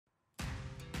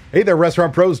Hey there,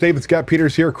 restaurant pros. David Scott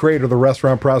Peters here, creator of the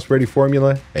Restaurant Prosperity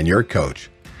Formula and your coach.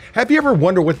 Have you ever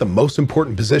wondered what the most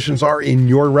important positions are in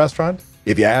your restaurant?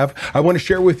 If you have, I want to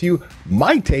share with you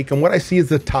my take on what I see as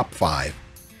the top 5.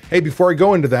 Hey, before I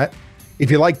go into that, if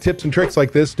you like tips and tricks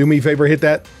like this, do me a favor, hit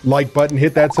that like button,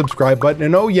 hit that subscribe button,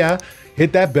 and oh yeah,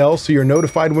 hit that bell so you're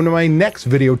notified when my next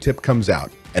video tip comes out.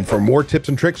 And for more tips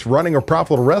and tricks running a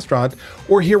profitable restaurant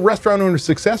or hear restaurant owner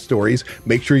success stories,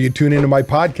 make sure you tune into my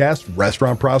podcast,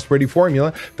 Restaurant Prosperity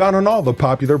Formula, found on all the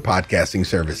popular podcasting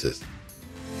services.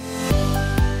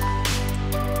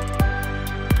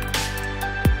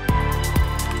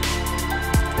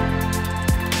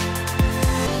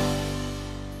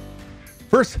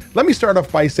 First, let me start off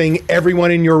by saying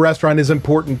everyone in your restaurant is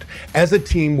important. As a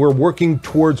team, we're working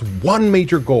towards one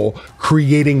major goal,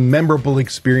 creating memorable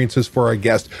experiences for our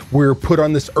guests. We're put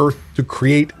on this earth to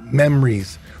create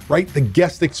memories, right? The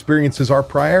guest experience is our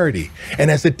priority. And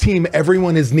as a team,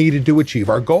 everyone is needed to achieve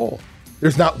our goal.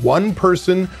 There's not one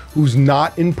person who's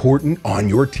not important on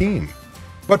your team.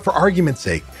 But for argument's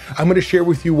sake, I'm going to share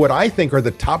with you what I think are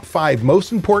the top 5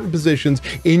 most important positions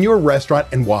in your restaurant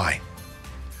and why.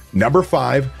 Number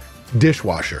 5,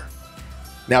 dishwasher.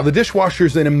 Now, the dishwasher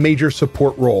is in a major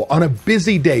support role. On a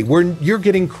busy day where you're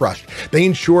getting crushed, they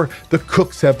ensure the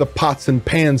cooks have the pots and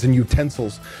pans and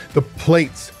utensils, the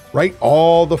plates, right?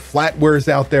 All the flatwares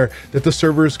out there that the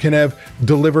servers can have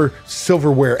deliver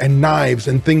silverware and knives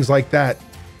and things like that.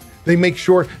 They make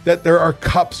sure that there are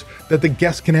cups that the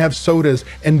guests can have sodas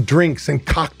and drinks and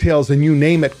cocktails and you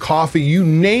name it, coffee, you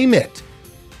name it.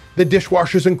 The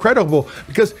dishwasher is incredible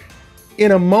because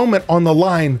in a moment on the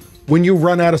line, when you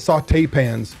run out of sauté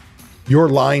pans, your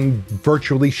line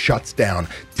virtually shuts down.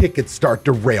 Tickets start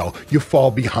to rail. You fall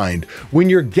behind. When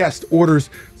your guest orders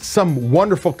some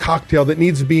wonderful cocktail that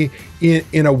needs to be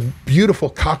in a beautiful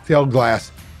cocktail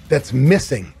glass that's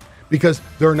missing because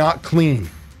they're not clean.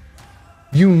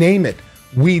 You name it.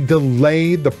 We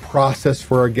delay the process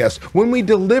for our guests. When we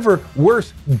deliver,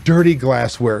 worse, dirty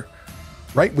glassware,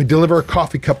 right? We deliver a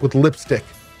coffee cup with lipstick.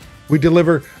 We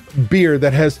deliver beer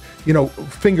that has,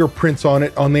 fingerprints on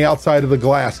it on the outside of the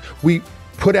glass. We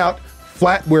put out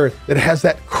flatware that has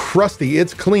that crusty,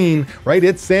 it's clean, right?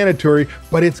 It's sanitary,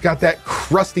 but it's got that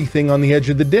crusty thing on the edge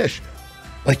of the dish.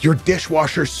 Like your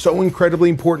dishwasher is so incredibly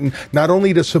important, not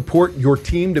only to support your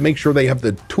team to make sure they have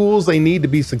the tools they need to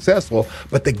be successful,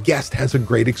 but the guest has a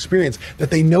great experience, that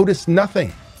they notice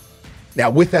nothing. Now,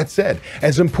 with that said,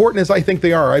 as important as I think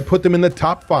they are, I put them in the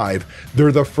top 5.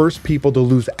 They're the first people to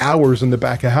lose hours in the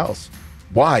back of house.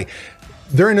 Why?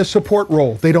 They're in a support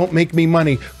role. They don't make me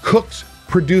money. Cooks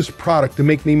produce product to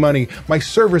make me money. My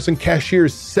servers and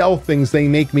cashiers sell things, they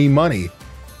make me money.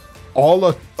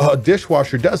 All a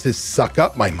dishwasher does is suck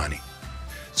up my money.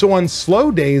 So on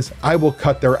slow days, I will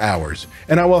cut their hours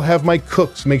and I will have my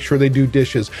cooks make sure they do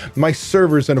dishes. My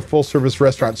servers in a full service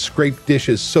restaurant scrape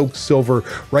dishes, soak silver,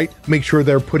 right? Make sure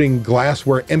they're putting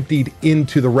glassware emptied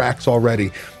into the racks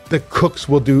already. The cooks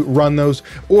will run those,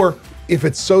 or if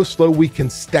it's so slow, we can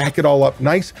stack it all up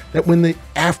nice that when the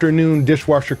afternoon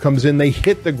dishwasher comes in, they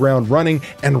hit the ground running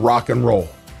and rock and roll.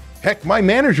 Heck, my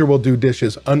manager will do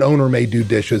dishes. An owner may do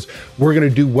dishes. We're going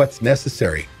to do what's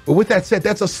necessary. But with that said,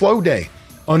 that's a slow day.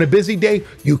 On a busy day,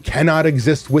 you cannot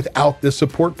exist without this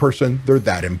support person. They're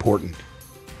that important.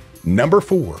 Number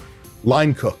 4,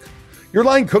 line cook. Your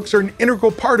line cooks are an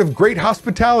integral part of great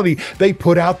hospitality. They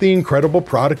put out the incredible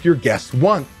product your guests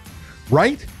want,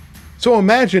 right? So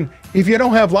imagine if you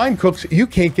don't have line cooks, you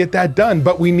can't get that done.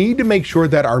 But we need to make sure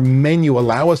that our menu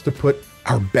allow us to put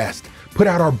out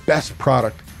our best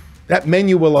product. That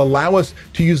menu will allow us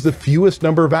to use the fewest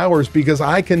number of hours because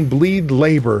I can bleed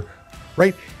labor,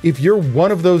 right? If you're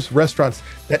one of those restaurants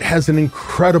that has an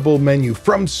incredible menu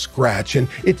from scratch and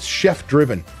it's chef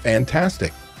driven,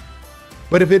 fantastic.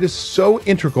 But if it is so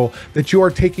integral that you are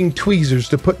taking tweezers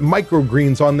to put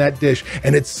microgreens on that dish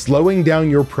and it's slowing down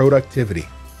your productivity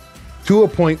to a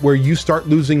point where you start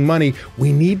losing money,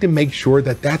 we need to make sure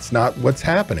that that's not what's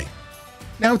happening.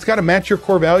 Now it's got to match your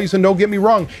core values, and don't get me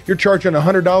wrong, you're charging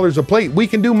 $100 a plate. We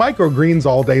can do microgreens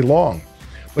all day long.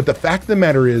 But the fact of the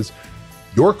matter is,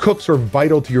 your cooks are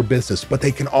vital to your business, but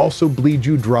they can also bleed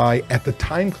you dry at the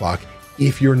time clock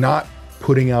if you're not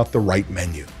putting out the right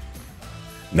menu.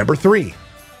 Number 3,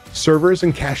 servers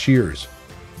and cashiers.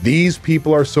 These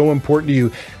people are so important to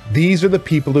you. These are the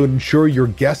people who ensure your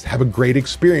guests have a great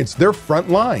experience. They're front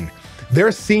line.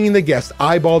 They're seeing the guests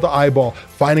eyeball to eyeball,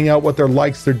 finding out what their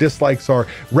likes, their dislikes are,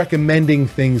 recommending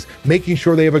things, making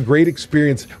sure they have a great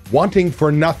experience, wanting for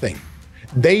nothing.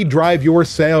 They drive your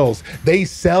sales. They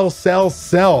sell.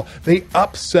 They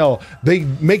upsell. They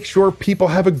make sure people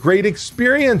have a great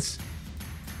experience.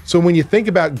 So when you think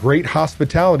about great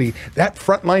hospitality, that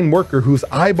frontline worker who's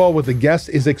eyeball with the guest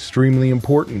is extremely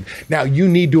important. Now, you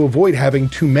need to avoid having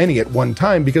too many at one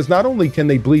time because not only can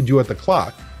they bleed you at the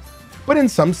clock, but in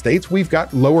some states, we've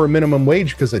got lower minimum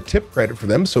wage because of tip credit for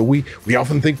them. So we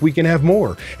often think we can have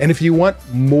more. And if you want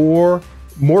more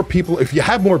people, if you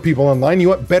have more people online, you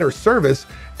want better service,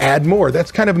 add more. That's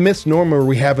kind of a misnomer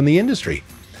we have in the industry.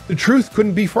 The truth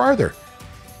couldn't be farther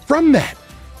from that.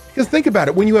 Because think about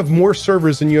it, when you have more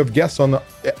servers and you have guests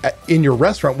in your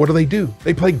restaurant, what do?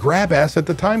 They play grab ass at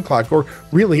the time clock or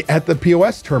really at the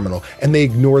POS terminal, and they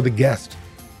ignore the guest.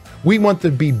 We want to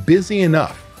be busy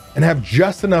enough and have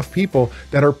just enough people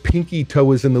that our pinky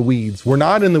toe is in the weeds. We're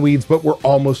not in the weeds, but we're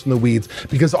almost in the weeds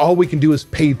because all we can do is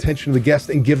pay attention to the guest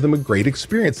and give them a great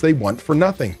experience they want for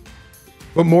nothing.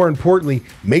 But more importantly,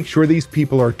 make sure these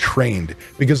people are trained,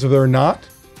 because if they're not,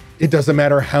 it doesn't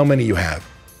matter how many you have.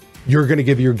 You're going to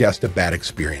give your guest a bad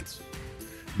experience.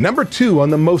 Number 2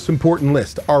 on the most important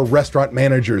list are restaurant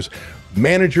managers.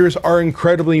 Managers are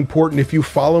incredibly important. If you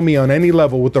follow me on any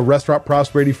level with the restaurant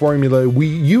prosperity formula,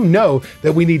 you know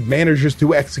that we need managers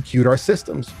to execute our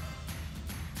systems.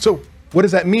 So what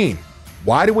does that mean?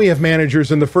 Why do we have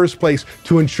managers in the first place?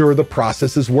 To ensure the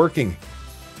process is working.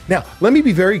 Now, let me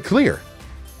be very clear.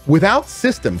 Without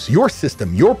systems, your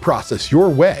system, your process, your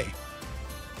way,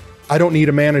 I don't need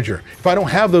a manager. If I don't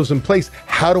have those in place,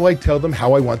 how do I tell them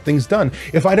how I want things done?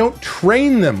 If I don't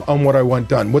train them on what I want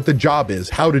done, what the job is,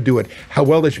 how to do it, how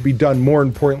well it should be done, more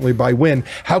importantly, by when,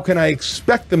 how can I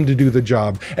expect them to do the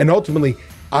job? And ultimately,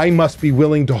 I must be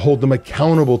willing to hold them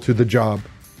accountable to the job.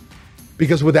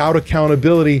 Because without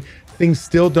accountability, things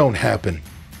still don't happen.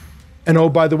 And oh,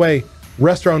 by the way,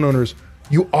 restaurant owners,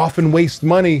 you often waste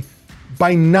money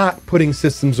by not putting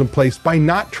systems in place, by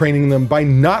not training them, by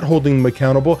not holding them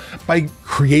accountable, by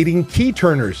creating key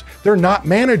turners. They're not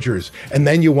managers. And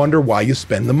then you wonder why you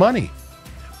spend the money.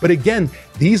 But again,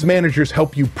 these managers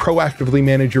help you proactively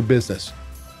manage your business.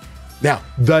 Now,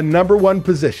 the number 1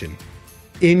 position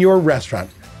in your restaurant,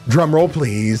 drum roll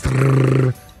please,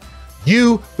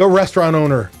 you, the restaurant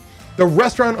owner. The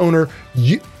restaurant owner,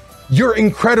 you're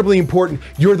incredibly important.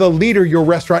 You're the leader your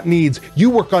restaurant needs. You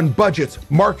work on budgets,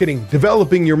 marketing,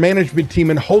 developing your management team,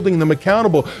 and holding them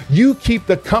accountable. You keep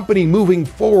the company moving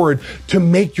forward to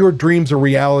make your dreams a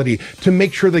reality, to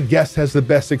make sure the guest has the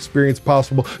best experience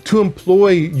possible, to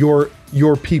employ your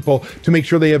people, to make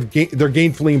sure they're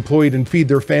gainfully employed and feed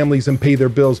their families and pay their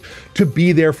bills, to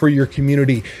be there for your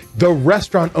community. The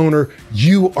restaurant owner,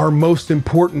 you are most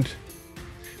important.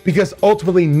 Because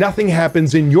ultimately nothing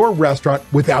happens in your restaurant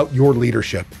without your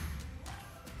leadership.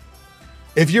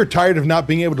 If you're tired of not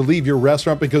being able to leave your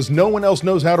restaurant because no one else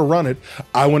knows how to run it,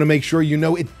 I want to make sure you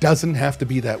know it doesn't have to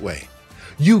be that way.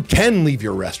 You can leave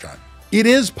your restaurant. It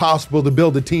is possible to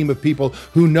build a team of people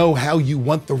who know how you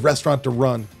want the restaurant to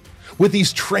run. With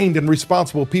these trained and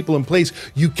responsible people in place,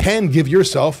 you can give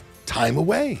yourself time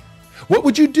away. What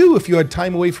would you do if you had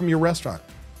time away from your restaurant?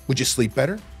 Would you sleep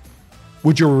better?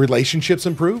 Would your relationships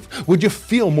improve? Would you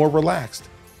feel more relaxed?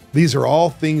 These are all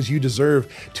things you deserve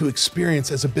to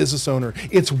experience as a business owner.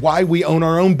 It's why we own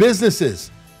our own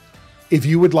businesses. If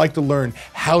you would like to learn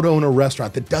how to own a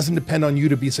restaurant that doesn't depend on you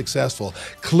to be successful,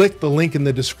 click the link in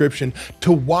the description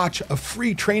to watch a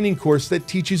free training course that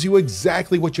teaches you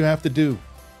exactly what you have to do.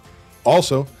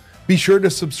 Also, be sure to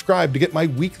subscribe to get my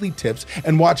weekly tips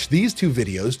and watch these 2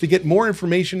 videos to get more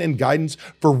information and guidance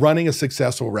for running a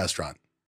successful restaurant.